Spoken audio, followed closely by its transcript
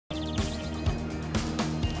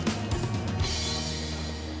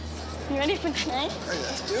You ready for tonight? Hey,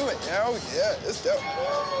 let's do it. Oh, yeah, let's do it.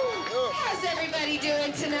 How's everybody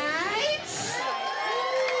doing tonight?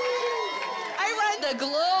 I run the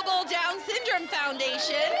Global Down Syndrome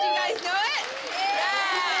Foundation. Do you guys know it?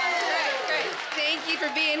 Yeah. Great. Thank you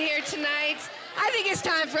for being here tonight. I think it's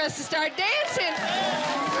time for us to start dancing.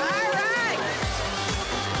 All right.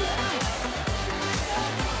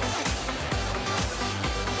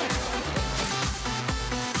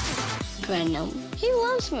 Brenham, he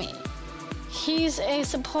loves me. He's a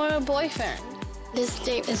supportive boyfriend. This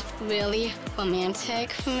date is really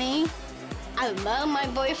romantic for me. I love my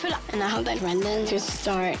boyfriend, and I hope that Brendan will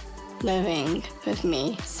start living with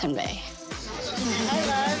me someday. I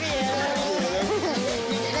love you.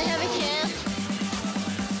 Can I have a kiss?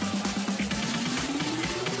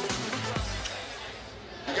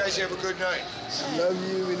 You guys have a good night. I love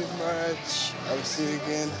you very much. I will see you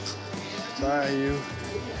again. Bye, you.